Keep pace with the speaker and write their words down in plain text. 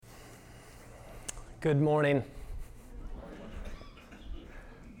Good morning.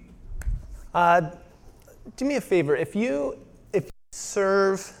 Do me a favor. If you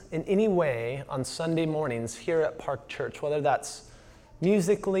serve in any way on Sunday mornings here at Park Church, whether that's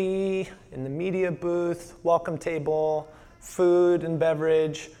musically, in the media booth, welcome table, food and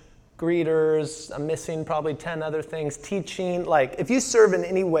beverage, greeters, I'm missing probably 10 other things, teaching, if you serve in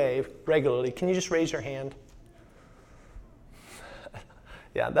any way regularly, can you just raise your hand?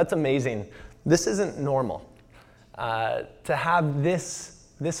 Yeah, that's amazing. This isn't normal. To have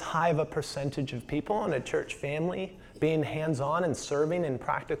this high of a percentage of people in a church family being hands-on and serving in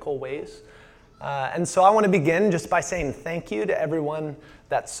practical ways. And so I want to begin just by saying thank you to everyone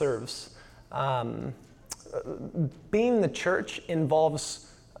that serves. Being the church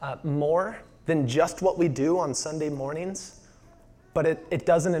involves more than just what we do on Sunday mornings, but it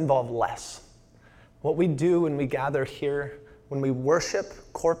doesn't involve less. What we do when we gather here, when we worship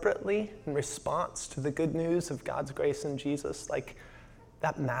corporately in response to the good news of God's grace in Jesus,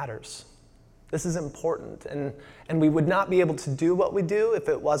 that matters. This is important, and we would not be able to do what we do if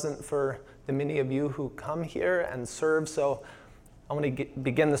it wasn't for the many of you who come here and serve. So I want to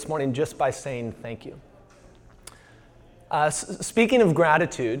begin this morning just by saying thank you. Speaking of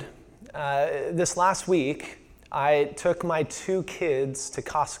gratitude, this last week I took my 2 kids to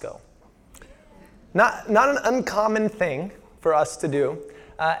Costco. Not an uncommon thing for us to do.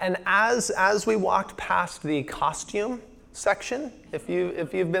 And as we walked past the costume section, if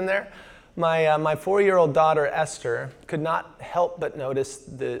you've been there, my 4-year-old daughter Esther could not help but notice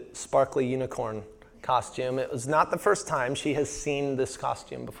the sparkly unicorn costume. It was not the first time she has seen this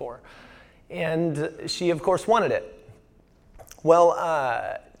costume before, and she of course wanted it.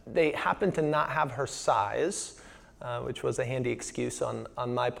 Well, they happened to not have her size, which was a handy excuse on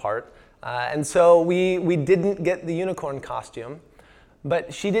my part. And so we didn't get the unicorn costume,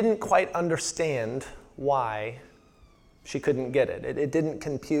 but she didn't quite understand why she couldn't get it. It didn't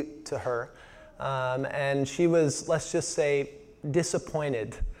compute to her. And she was, let's just say,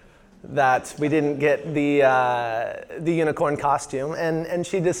 disappointed that we didn't get the unicorn costume. And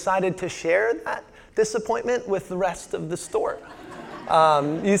she decided to share that disappointment with the rest of the store.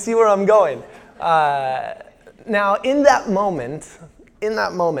 You see where I'm going? Now, in that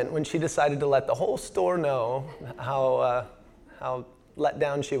moment when she decided to let the whole store know how let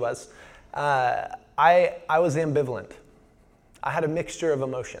down she was, I was ambivalent. I had a mixture of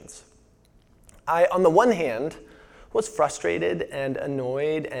emotions. I, on the one hand, was frustrated and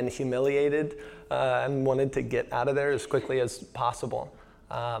annoyed and humiliated and wanted to get out of there as quickly as possible.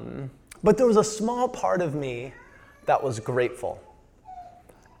 But there was a small part of me that was grateful.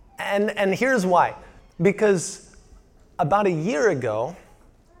 And here's why. Because about a year ago,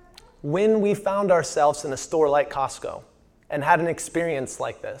 when we found ourselves in a store like Costco and had an experience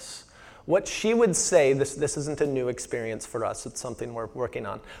like this, what she would say, this isn't a new experience for us, it's something we're working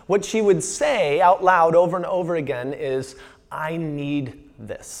on. What she would say out loud over and over again is, I need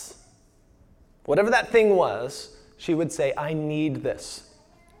this. Whatever that thing was, she would say, I need this.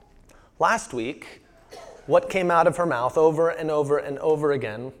 Last week, what came out of her mouth over and over and over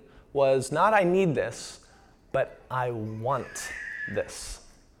again was not I need this, but I want this.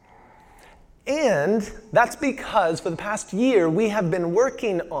 And that's because for the past year, we have been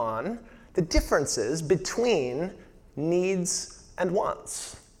working on the differences between needs and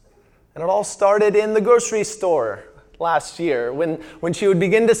wants. And it all started in the grocery store last year when she would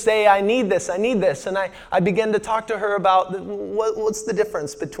begin to say, I need this. And I began to talk to her about what's the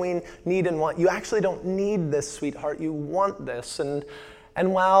difference between need and want. You actually don't need this, sweetheart. You want this.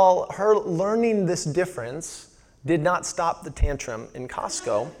 And while her learning this difference did not stop the tantrum in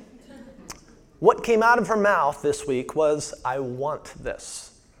Costco, what came out of her mouth this week was, I want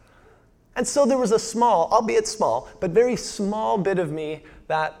this. And so there was a small, albeit small, but very small bit of me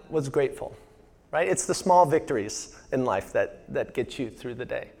that was grateful, right? It's the small victories in life that get you through the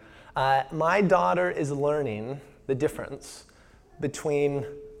day. My daughter is learning the difference between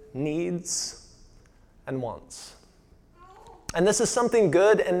needs and wants. And this is something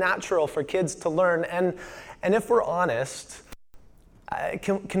good and natural for kids to learn. And if we're honest,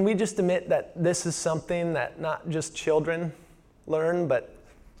 can we just admit that this is something that not just children learn, but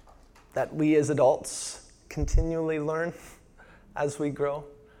that we as adults continually learn as we grow?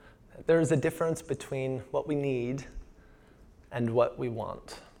 There's a difference between what we need and what we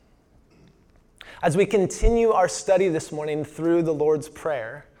want. As we continue our study this morning through the Lord's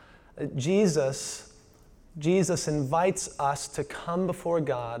Prayer, Jesus invites us to come before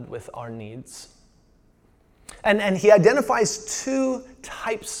God with our needs. And he identifies 2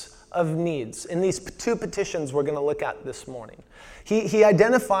 types of needs in these 2 petitions we're going to look at this morning. He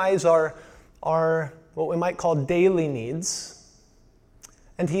identifies our our what we might call daily needs.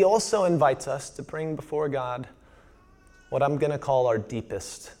 And he also invites us to bring before God what I'm going to call our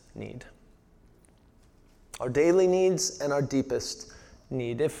deepest need. Our daily needs and our deepest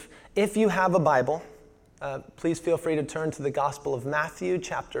need. If you have a Bible, please feel free to turn to the Gospel of Matthew,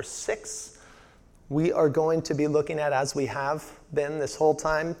 chapter 6. We are going to be looking at, as we have been this whole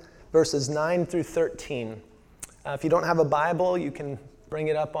time, verses 9 through 13. If you don't have a Bible, you can bring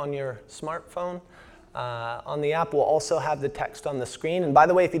it up on your smartphone. On the app, we'll also have the text on the screen. And by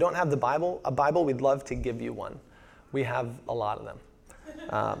the way, if you don't have a Bible, we'd love to give you one. We have a lot of them.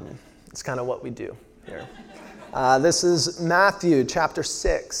 It's kind of what we do here. This is Matthew chapter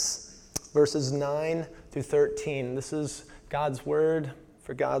 6, verses 9 through 13. This is God's word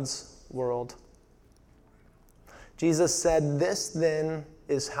for God's world. Jesus said, "This then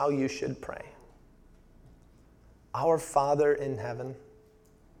is how you should pray. Our Father in heaven,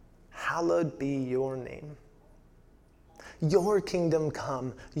 hallowed be your name. Your kingdom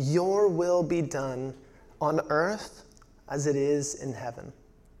come, your will be done on earth as it is in heaven.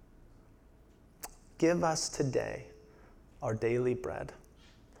 Give us today our daily bread,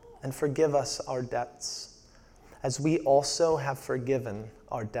 and forgive us our debts, as we also have forgiven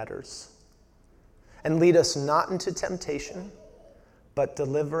our debtors. And lead us not into temptation, but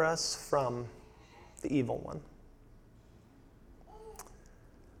deliver us from the evil one."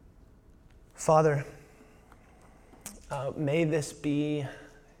 Father, may this be,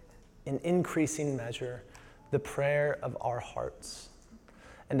 in increasing measure, the prayer of our hearts.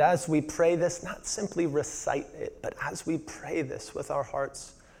 And as we pray this, not simply recite it, but as we pray this with our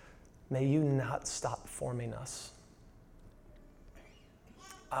hearts, may you not stop forming us.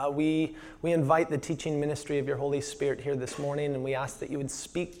 We invite the teaching ministry of your Holy Spirit here this morning, and we ask that you would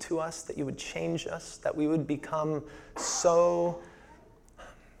speak to us, that you would change us, that we would become so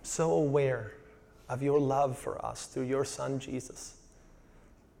aware of your love for us through your Son, Jesus,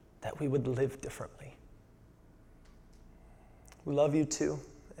 that we would live differently. We love you too,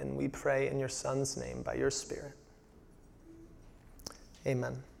 and we pray in your Son's name by your Spirit.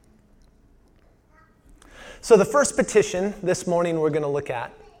 Amen. So the first petition this morning we're going to look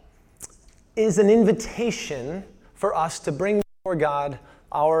at is an invitation for us to bring before God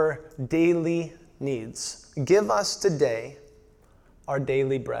our daily needs. Give us today our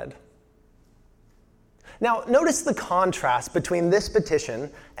daily bread. Now, notice the contrast between this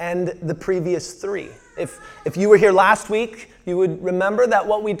petition and the previous three. If you were here last week, you would remember that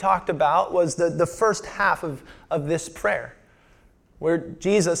what we talked about was the first half of this prayer, where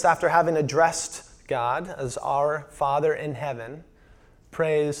Jesus, after having addressed God as our Father in heaven,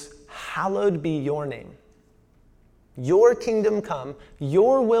 prays, "Hallowed be your name. Your kingdom come,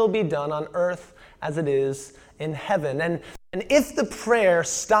 your will be done on earth as it is in heaven." And if the prayer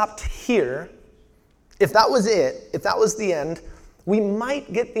stopped here, if that was it, if that was the end, we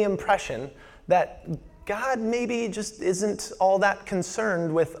might get the impression that God maybe just isn't all that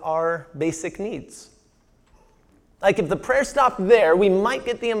concerned with our basic needs. Like if the prayer stopped there, we might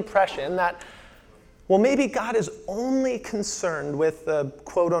get the impression that, well, maybe God is only concerned with the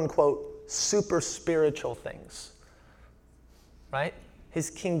quote-unquote super spiritual things, right? His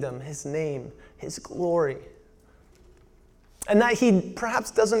kingdom, his name, his glory. And that he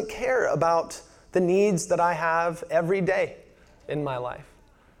perhaps doesn't care about the needs that I have every day in my life,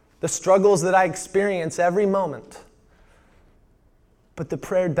 the struggles that I experience every moment. But the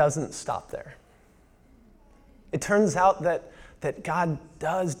prayer doesn't stop there. It turns out that God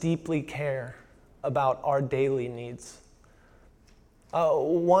does deeply care about our daily needs.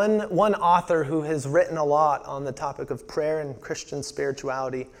 One author who has written a lot on the topic of prayer and Christian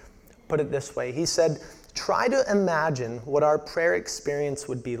spirituality put it this way. He said, "Try to imagine what our prayer experience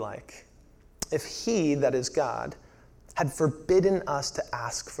would be like if he, that is God, had forbidden us to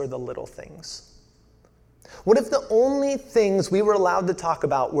ask for the little things. What if the only things we were allowed to talk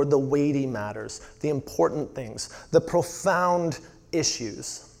about were the weighty matters, the important things, the profound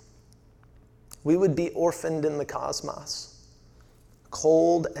issues? We would be orphaned in the cosmos,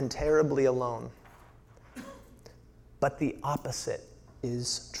 cold and terribly alone. But the opposite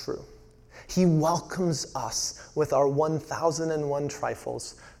is true. He welcomes us with our 1,001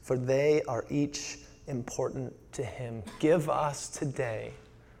 trifles, for they are each important to him. Give us today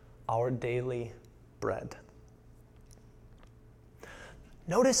our daily bread."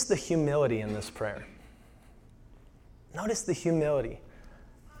 Notice the humility in this prayer. Notice the humility.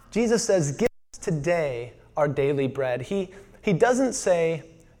 Jesus says, "Give us today our daily bread." He doesn't say,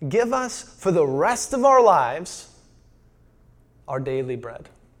 "Give us for the rest of our lives our daily bread."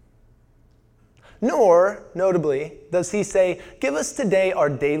 Nor, notably, does he say, "Give us today our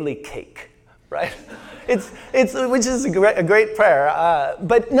daily cake," right? Which is a great prayer.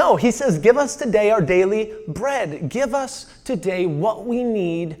 But no, he says, give us today our daily bread. Give us today what we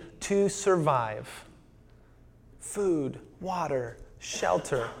need to survive. Food, water,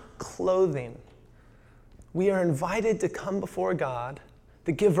 shelter, clothing. We are invited to come before God,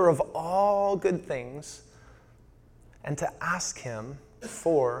 the giver of all good things, and to ask him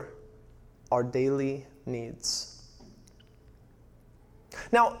for our daily needs.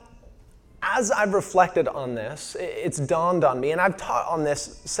 Now, as I've reflected on this, it's dawned on me, and I've taught on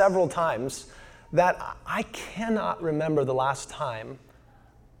this several times, that I cannot remember the last time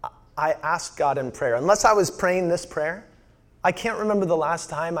I asked God in prayer. Unless I was praying this prayer, I can't remember the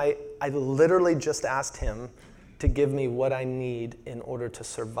last time I literally just asked him to give me what I need in order to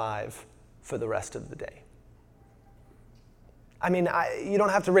survive for the rest of the day. I mean, you don't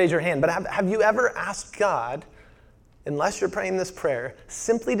have to raise your hand, but have you ever asked God, unless you're praying this prayer,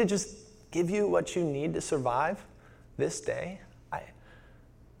 simply to just give you what you need to survive this day?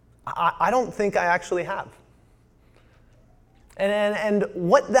 I don't think I actually have. And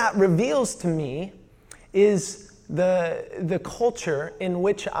what that reveals to me is the culture in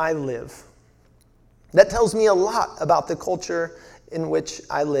which I live. That tells me a lot about the culture in which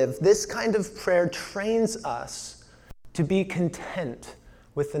I live. This kind of prayer trains us to be content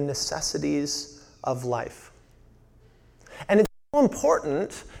with the necessities of life. And it's so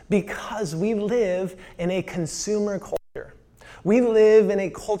important because we live in a consumer culture. We live in a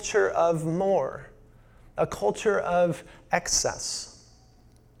culture of more, a culture of excess.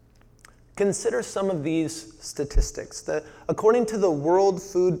 Consider some of these statistics. According to the World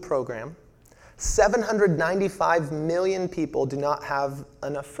Food Program, 795 million people do not have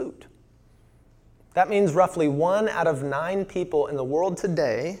enough food. That means roughly 1 out of 9 people in the world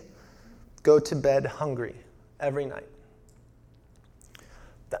today go to bed hungry every night.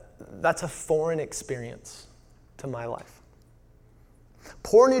 That's a foreign experience to my life.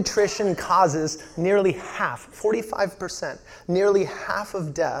 Poor nutrition causes nearly half, 45%, nearly half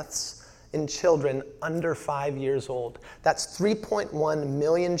of deaths in children under 5 years old. That's 3.1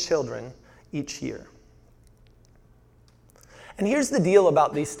 million children each year. And here's the deal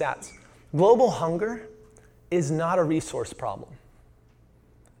about these stats. Global hunger is not a resource problem.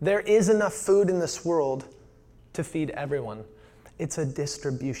 There is enough food in this world to feed everyone. It's a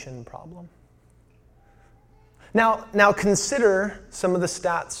distribution problem. Now consider some of the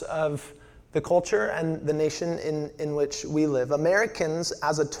stats of the culture and the nation in which we live. Americans,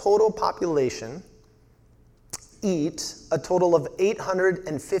 as a total population, eat a total of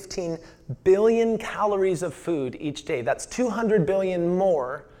 815 billion calories of food each day. That's 200 billion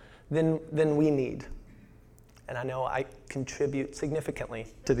more than we need. And I know I contribute significantly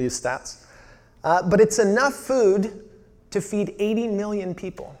to these stats. But it's enough food to feed 80 million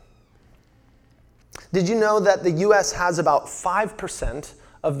people. Did you know that the U.S. has about 5%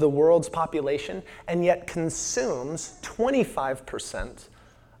 of the world's population and yet consumes 25%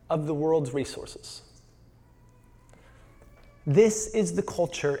 of the world's resources? This is the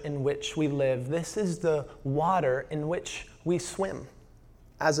culture in which we live. This is the water in which we swim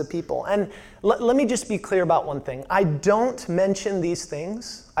as a people. And let me just be clear about one thing. I don't mention these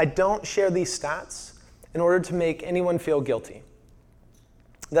things, I don't share these stats in order to make anyone feel guilty.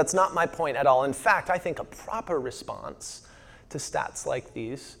 That's not my point at all. In fact, I think a proper response to stats like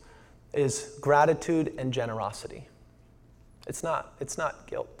these is gratitude and generosity. It's not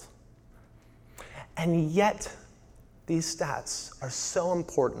guilt. And yet, these stats are so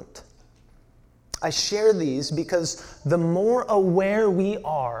important. I share these because the more aware we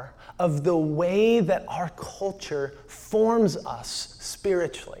are of the way that our culture forms us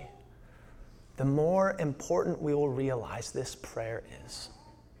spiritually, the more important we will realize this prayer is.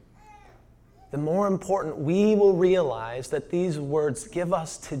 The more important we will realize that these words, give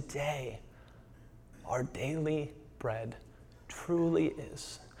us today our daily bread, truly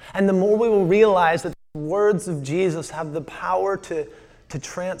is. And the more we will realize that the words of Jesus have the power to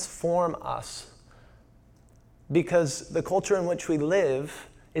transform us, because the culture in which we live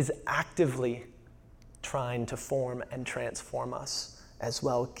is actively trying to form and transform us as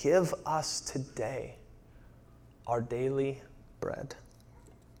well. Give us today our daily bread.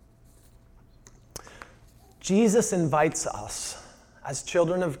 Jesus invites us as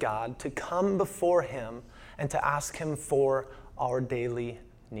children of God to come before him and to ask him for our daily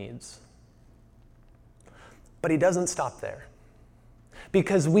needs. But he doesn't stop there,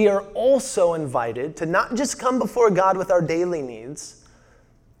 because we are also invited to not just come before God with our daily needs,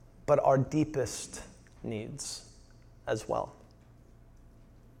 but our deepest needs as well.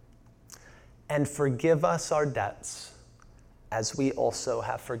 And forgive us our debts as we also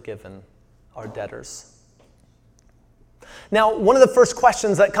have forgiven our debtors. Now, one of the first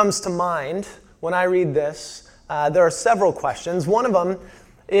questions that comes to mind when I read this, there are several questions. One of them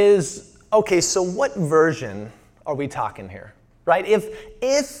is, okay, so what version are we talking here, right?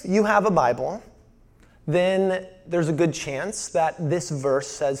 If you have a Bible, then there's a good chance that this verse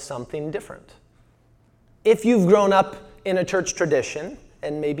says something different. If you've grown up in a church tradition,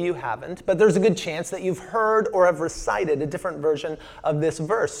 and maybe you haven't, but there's a good chance that you've heard or have recited a different version of this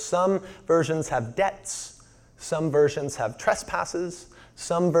verse. Some versions have debts, some versions have trespasses,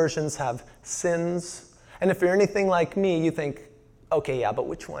 some versions have sins. And if you're anything like me, you think, okay, yeah, but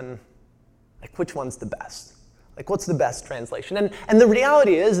which one's the best? Like, what's the best translation? And the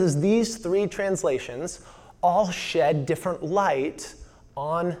reality is these three translations all shed different light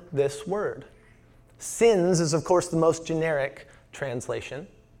on this word. Sins is, of course, the most generic translation.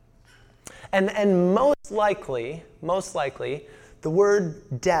 And most likely, the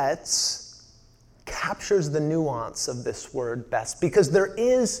word debts captures the nuance of this word best, because there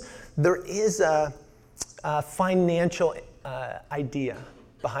is a financial idea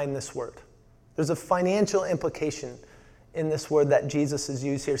behind this word. There's a financial implication in this word that Jesus has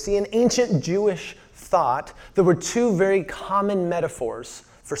used here. See, in ancient Jewish thought, there were two very common metaphors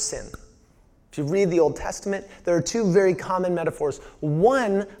for sin. If you read the Old Testament, there are two very common metaphors.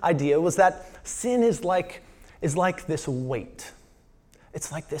 One idea was that sin is like this weight.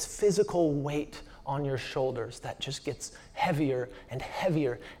 It's like this physical weight on your shoulders that just gets heavier and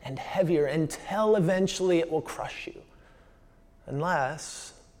heavier and heavier until eventually it will crush you,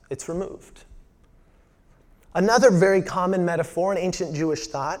 unless it's removed. Another very common metaphor in ancient Jewish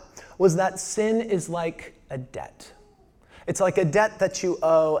thought was that sin is like a debt. It's like a debt that you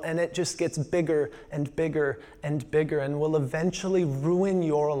owe, and it just gets bigger and bigger and bigger and will eventually ruin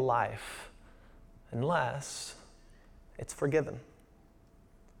your life unless it's forgiven,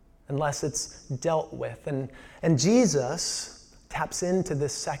 unless it's dealt with. And Jesus taps into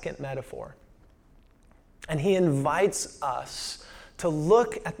this second metaphor, and he invites us to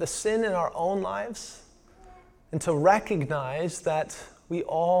look at the sin in our own lives and to recognize that we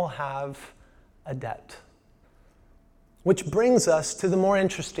all have a debt. Which brings us to the more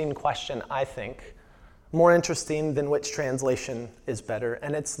interesting question, I think, more interesting than which translation is better,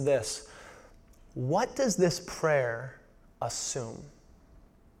 and it's this: what does this prayer assume?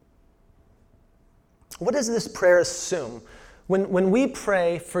 What does this prayer assume? When we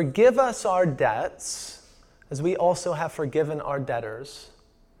pray, forgive us our debts, as we also have forgiven our debtors,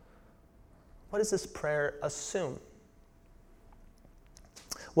 what does this prayer assume?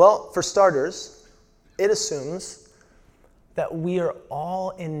 Well, for starters, it assumes that we are all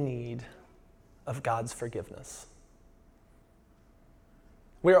in need of God's forgiveness.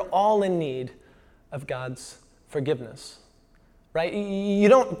 We are all in need of God's forgiveness, right? You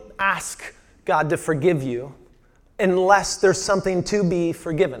don't ask God to forgive you unless there's something to be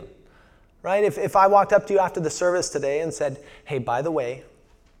forgiven, right? If I walked up to you after the service today and said, hey, by the way,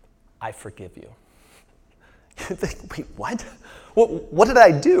 I forgive you. You think, wait, what? What did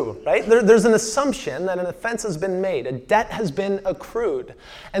I do, right? There's an assumption that an offense has been made. A debt has been accrued.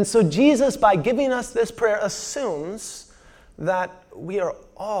 And so Jesus, by giving us this prayer, assumes that we are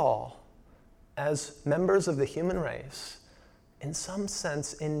all, as members of the human race, in some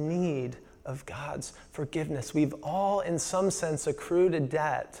sense in need of God's forgiveness. We've all, in some sense, accrued a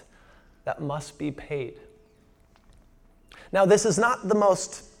debt that must be paid. Now, this is not the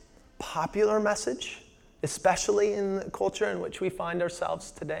most popular message, especially in the culture in which we find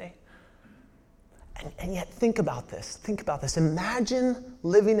ourselves today. And yet, think about this. Imagine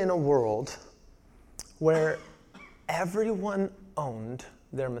living in a world where everyone owned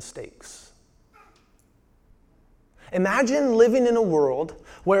their mistakes. Imagine living in a world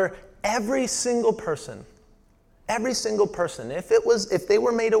where every single person, if they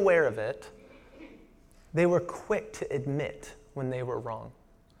were made aware of it, they were quick to admit when they were wrong.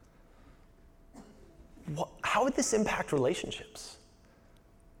 How would this impact relationships,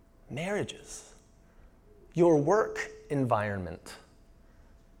 marriages, your work environment,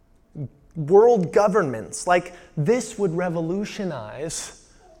 world governments? Like, this would revolutionize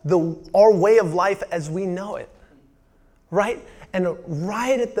our way of life as we know it, right? And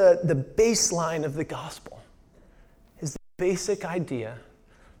right at the baseline of the gospel is the basic idea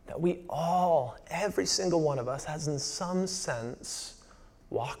that we all, every single one of us, has in some sense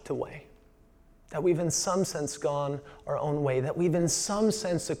walked away. That we've in some sense gone our own way, that we've in some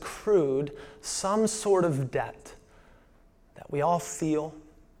sense accrued some sort of debt that we all feel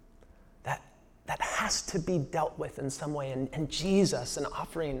that has to be dealt with in some way. And Jesus, in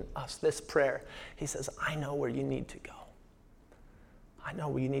offering us this prayer, he says, I know where you need to go. I know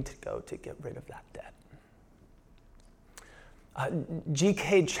where you need to go to get rid of that debt.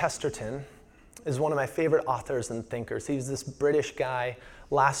 G.K. Chesterton is one of my favorite authors and thinkers. He was this British guy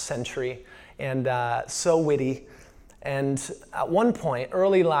last century and so witty. And at one point,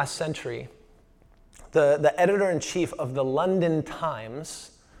 early last century, the editor-in-chief of the London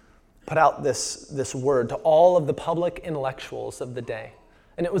Times put out this word to all of the public intellectuals of the day.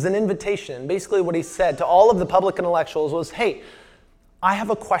 And it was an invitation. Basically what he said to all of the public intellectuals was, hey, I have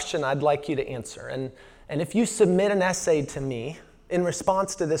a question I'd like you to answer. And if you submit an essay to me in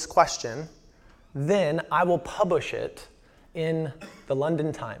response to this question, then I will publish it in the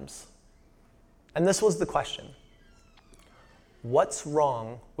London Times. And this was the question. What's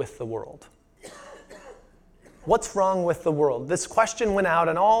wrong with the world? What's wrong with the world? This question went out,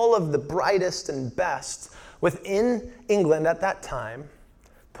 and all of the brightest and best within England at that time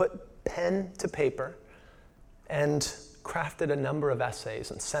put pen to paper and crafted a number of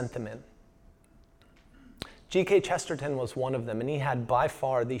essays and sent them in. G.K. Chesterton was one of them, and he had by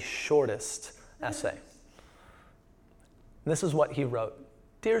far the shortest essay. And this is what he wrote.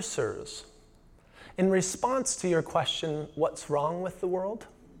 Dear sirs, in response to your question, what's wrong with the world?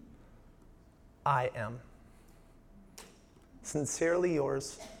 I am. Sincerely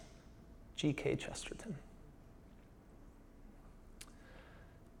yours, G.K. Chesterton.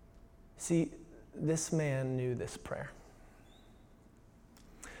 See, this man knew this prayer.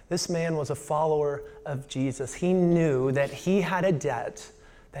 This man was a follower of Jesus. He knew that he had a debt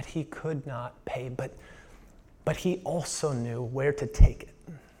that he could not pay, but he also knew where to take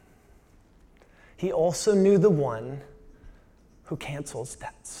it. He also knew the one who cancels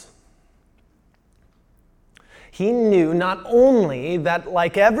debts. He knew not only that,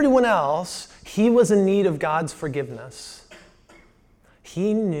 like everyone else, he was in need of God's forgiveness.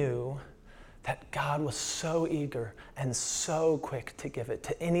 He knew that God was so eager and so quick to give it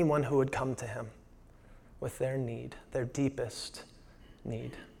to anyone who would come to him with their need, their deepest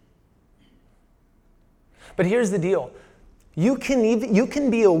need. But here's the deal. You can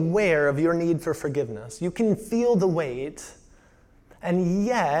be aware of your need for forgiveness. You can feel the weight, and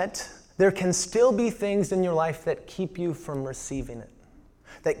yet there can still be things in your life that keep you from receiving it,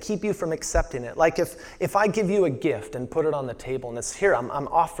 that keep you from accepting it. Like if I give you a gift and put it on the table and it's here, I'm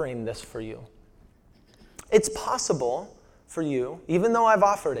offering this for you. It's possible for you, even though I've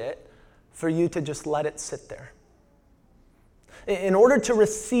offered it, for you to just let it sit there. In order to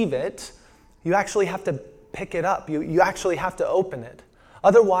receive it, you actually have to pick it up. You actually have to open it.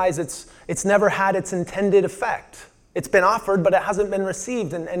 Otherwise, it's never had its intended effect. It's been offered, but it hasn't been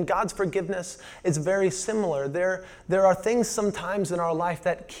received. And God's forgiveness is very similar. There are things sometimes in our life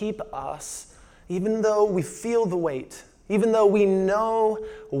that keep us, even though we feel the weight, even though we know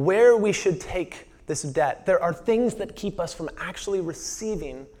where we should take this debt, there are things that keep us from actually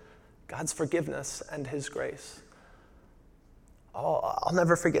receiving God's forgiveness and his grace. I'll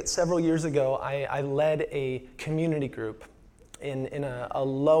never forget, several years ago, I led a community group in a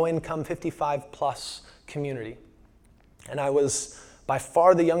low-income 55-plus community. And I was by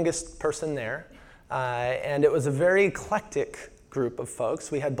far the youngest person there, and it was a very eclectic group of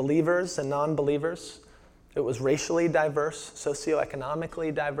folks. We had believers and non-believers. It was racially diverse,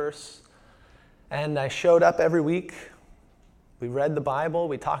 socioeconomically diverse. And I showed up every week. We read the Bible,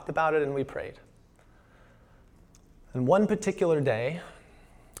 we talked about it, and we prayed. And one particular day,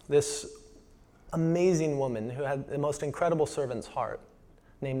 this amazing woman who had the most incredible servant's heart,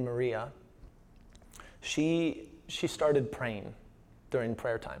 named Maria, she started praying during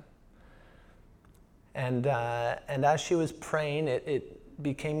prayer time. And as she was praying, it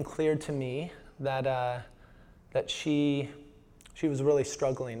became clear to me that she was really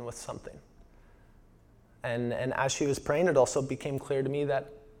struggling with something. And as she was praying, it also became clear to me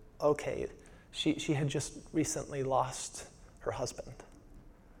that, okay, she had just recently lost her husband.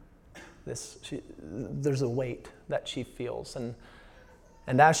 There's a weight that she feels.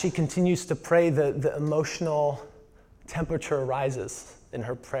 And as she continues to pray, the emotional temperature rises in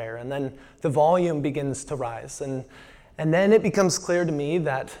her prayer. And then the volume begins to rise. And then it becomes clear to me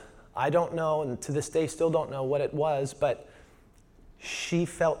that I don't know, and to this day still don't know what it was, but she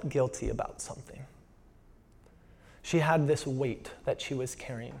felt guilty about something. She had this weight that she was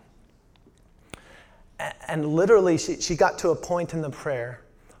carrying. And literally, she got to a point in the prayer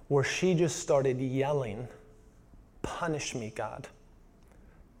where she just started yelling, "Punish me, God.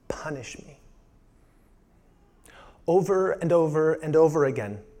 Punish me." Over and over and over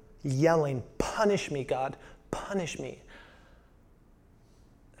again, yelling, "Punish me, God. Punish me."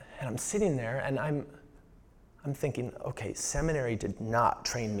 And I'm sitting there and I'm thinking, okay, seminary did not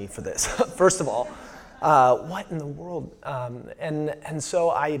train me for this. First of all, What in the world? And so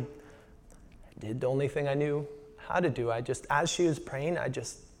I did the only thing I knew how to do. As she was praying, I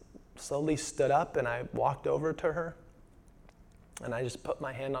just slowly stood up and I walked over to her and I just put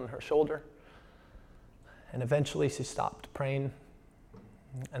my hand on her shoulder. And eventually she stopped praying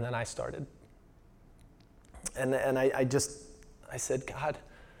and then I started. And I said, God,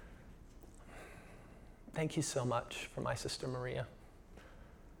 thank you so much for my sister Maria.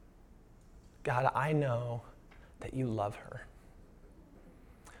 God, I know that you love her.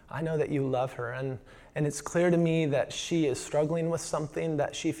 I know that you love her, and it's clear to me that she is struggling with something,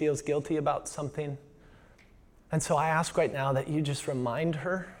 that she feels guilty about something. And so I ask right now that you just remind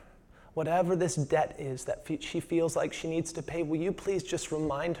her, whatever this debt is that she feels like she needs to pay, will you please just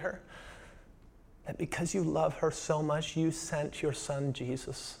remind her that because you love her so much, you sent your son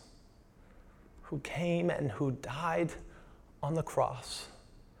Jesus, who came and who died on the cross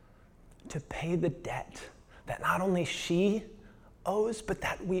to pay the debt that not only she owes, but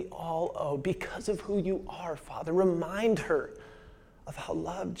that we all owe because of who you are, Father. Remind her of how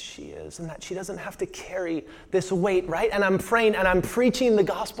loved she is and that she doesn't have to carry this weight, right? And I'm praying and I'm preaching the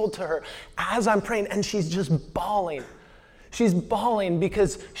gospel to her as I'm praying, and she's just bawling. She's bawling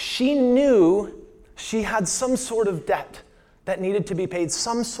because she knew she had some sort of debt that needed to be paid,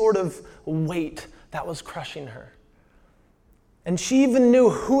 some sort of weight that was crushing her. And she even knew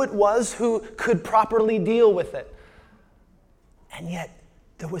who it was who could properly deal with it. And yet,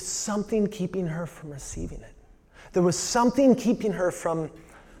 there was something keeping her from receiving it. There was something keeping her from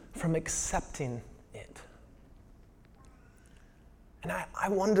accepting it. And I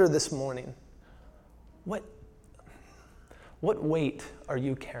wonder this morning, what weight are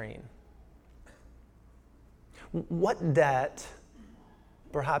you carrying? What debt,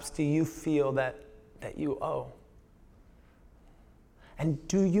 perhaps, do you feel that you owe? And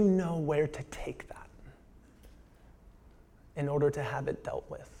do you know where to take that in order to have it dealt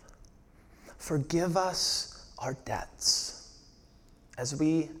with? Forgive us our debts, as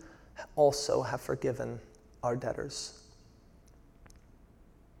we also have forgiven our debtors.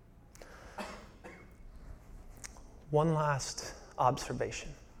 One last observation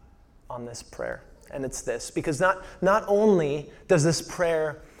on this prayer, and it's this, because not only does this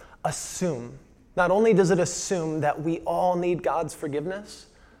prayer assume, not only does it assume that we all need God's forgiveness,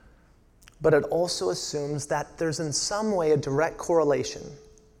 but it also assumes that there's in some way a direct correlation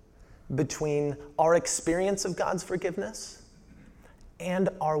between our experience of God's forgiveness and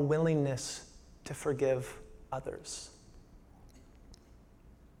our willingness to forgive others.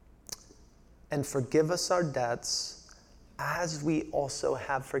 And forgive us our debts as we also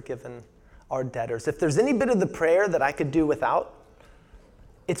have forgiven our debtors. If there's any bit of the prayer that I could do without,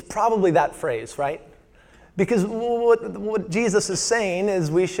 it's probably that phrase, right? Because what Jesus is saying is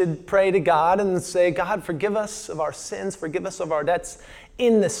we should pray to God and say, God, forgive us of our sins, forgive us of our debts,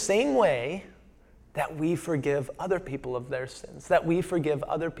 in the same way that we forgive other people of their sins, that we forgive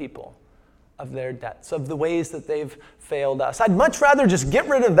other people of their debts, of the ways that they've failed us. I'd much rather just get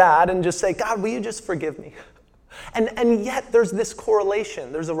rid of that and just say, God, will you just forgive me? And yet there's this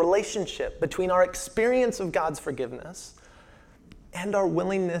correlation. There's a relationship between our experience of God's forgiveness and our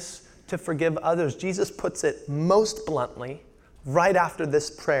willingness to forgive others. Jesus puts it most bluntly right after this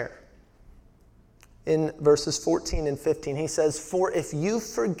prayer. In verses 14 and 15, he says, "For if you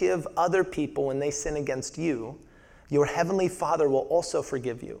forgive other people when they sin against you, your heavenly Father will also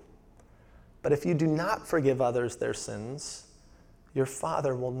forgive you. But if you do not forgive others their sins, your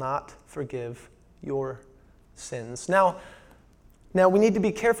Father will not forgive your sins." Now we need to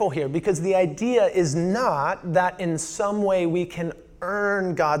be careful here, because the idea is not that in some way we can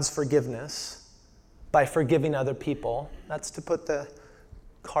earn God's forgiveness by forgiving other people. That's to put the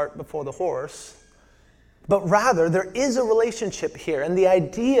cart before the horse. But rather, there is a relationship here. And the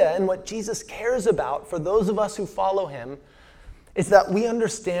idea and what Jesus cares about for those of us who follow him is that we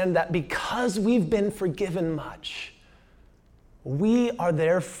understand that because we've been forgiven much, we are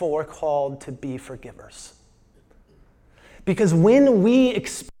therefore called to be forgivers. Because when we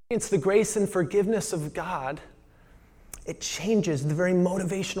experience the grace and forgiveness of God, it changes the very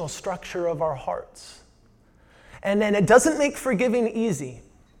motivational structure of our hearts. And then it doesn't make forgiving easy.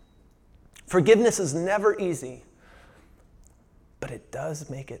 Forgiveness is never easy, but it does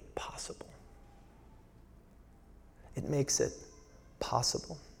make it possible. It makes it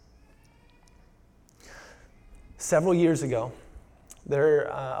possible. Several years ago,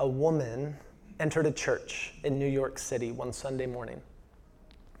 a woman entered a church in New York City one Sunday morning.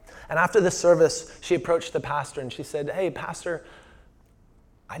 And after the service, she approached the pastor and she said, "Hey, pastor,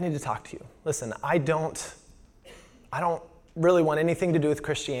 I need to talk to you. Listen, I don't really want anything to do with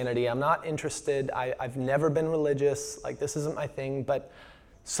Christianity. I'm not interested. I've never been religious. Like, this isn't my thing. But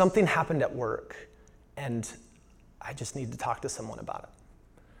something happened at work, and I just need to talk to someone about it.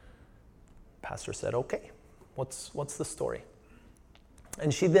 Pastor said, okay, what's the story?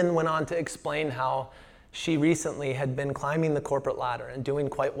 And she then went on to explain how she recently had been climbing the corporate ladder and doing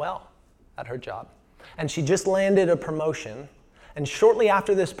quite well at her job. And she just landed a promotion. And shortly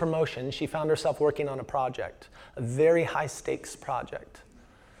after this promotion, she found herself working on a project, a very high stakes project.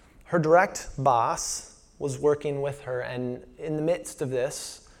 Her direct boss was working with her, and in the midst of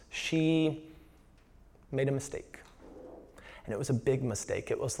this, she made a mistake. And it was a big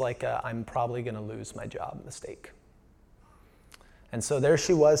mistake. It was like I'm probably going to lose my job mistake. And so there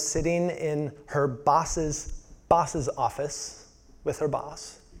she was sitting in her boss's office with her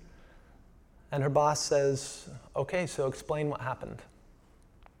boss. And her boss says, okay, so explain what happened.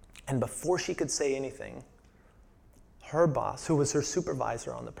 And before she could say anything, her boss, who was her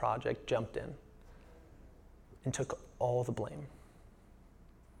supervisor on the project, jumped in and took all the blame.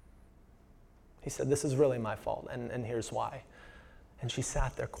 He said, this is really my fault, and here's why. And she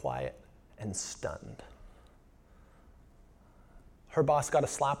sat there quiet and stunned. Her boss got a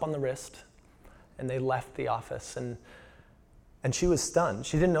slap on the wrist, and they left the office, and she was stunned.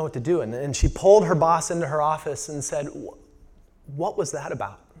 She didn't know what to do, and she pulled her boss into her office and said, what was that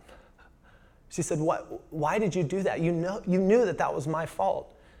about? She said, why did you do that? You knew that was my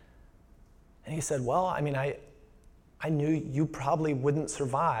fault. And he said, well, I mean, I knew you probably wouldn't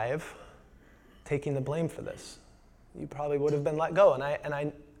survive taking the blame for this. You probably would have been let go, and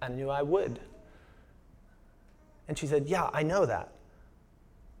I knew I would. And she said, yeah, I know that.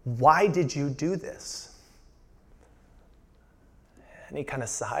 Why did you do this? And he kind of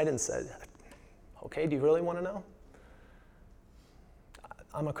sighed and said, okay, do you really want to know?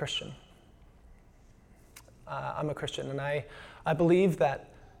 I'm a Christian. I'm a Christian, and I believe that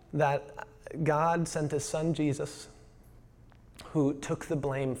God sent his son Jesus, who took the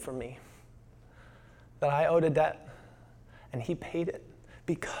blame for me. That I owed a debt, and he paid it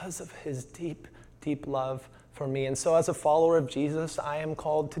because of his deep, deep love for me. And so as a follower of Jesus, I am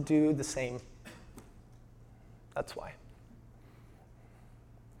called to do the same. That's why.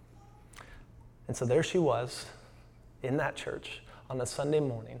 And so there she was in that church on a Sunday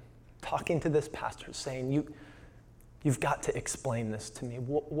morning, talking to this pastor, saying, you've got to explain this to me.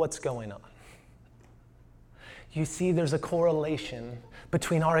 What's going on? You see, there's a correlation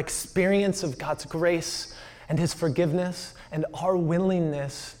between our experience of God's grace and his forgiveness and our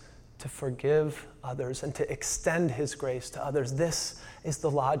willingness to forgive others and to extend his grace to others. This is the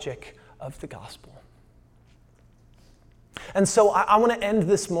logic of the gospel. And so I want to end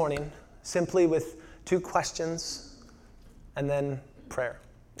this morning simply with two questions and then prayer.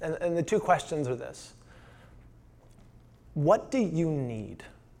 And the two questions are this. What do you need?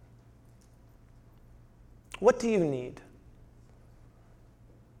 What do you need?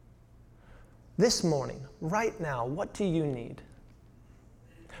 This morning, right now, what do you need?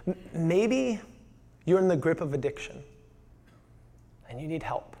 Maybe you're in the grip of addiction and you need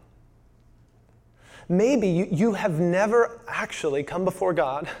help. Maybe you have never actually come before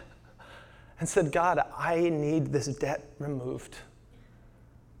God and said, God, I need this debt removed.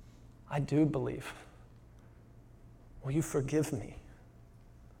 I do believe. Will you forgive me?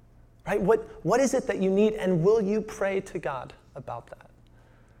 Right? What is it that you need, and will you pray to God about that?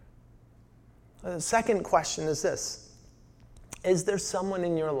 The second question is this. Is there someone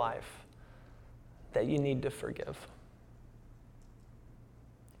in your life that you need to forgive?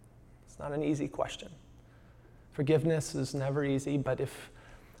 It's not an easy question. Forgiveness is never easy, but if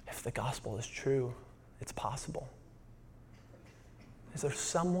the gospel is true, it's possible. Is there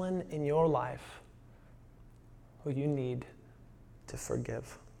someone in your life who you need to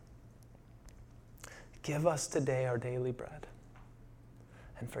forgive? Give us today our daily bread,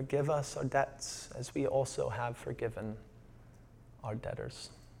 and forgive us our debts as we also have forgiven our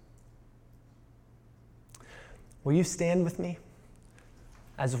debtors. Will you stand with me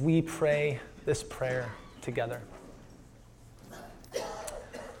as we pray this prayer together?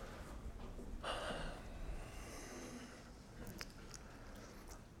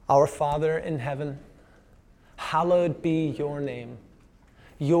 Our Father in heaven, hallowed be your name.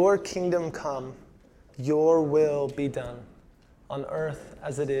 Your kingdom come. Your will be done on earth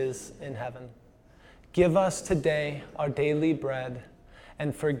as it is in heaven. Give us today our daily bread,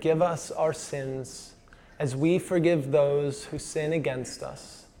 and forgive us our sins as we forgive those who sin against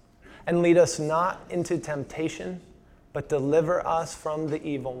us. And lead us not into temptation, but deliver us from the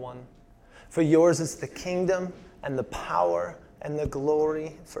evil one. For yours is the kingdom and the power and the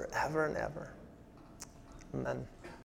glory forever and ever. Amen.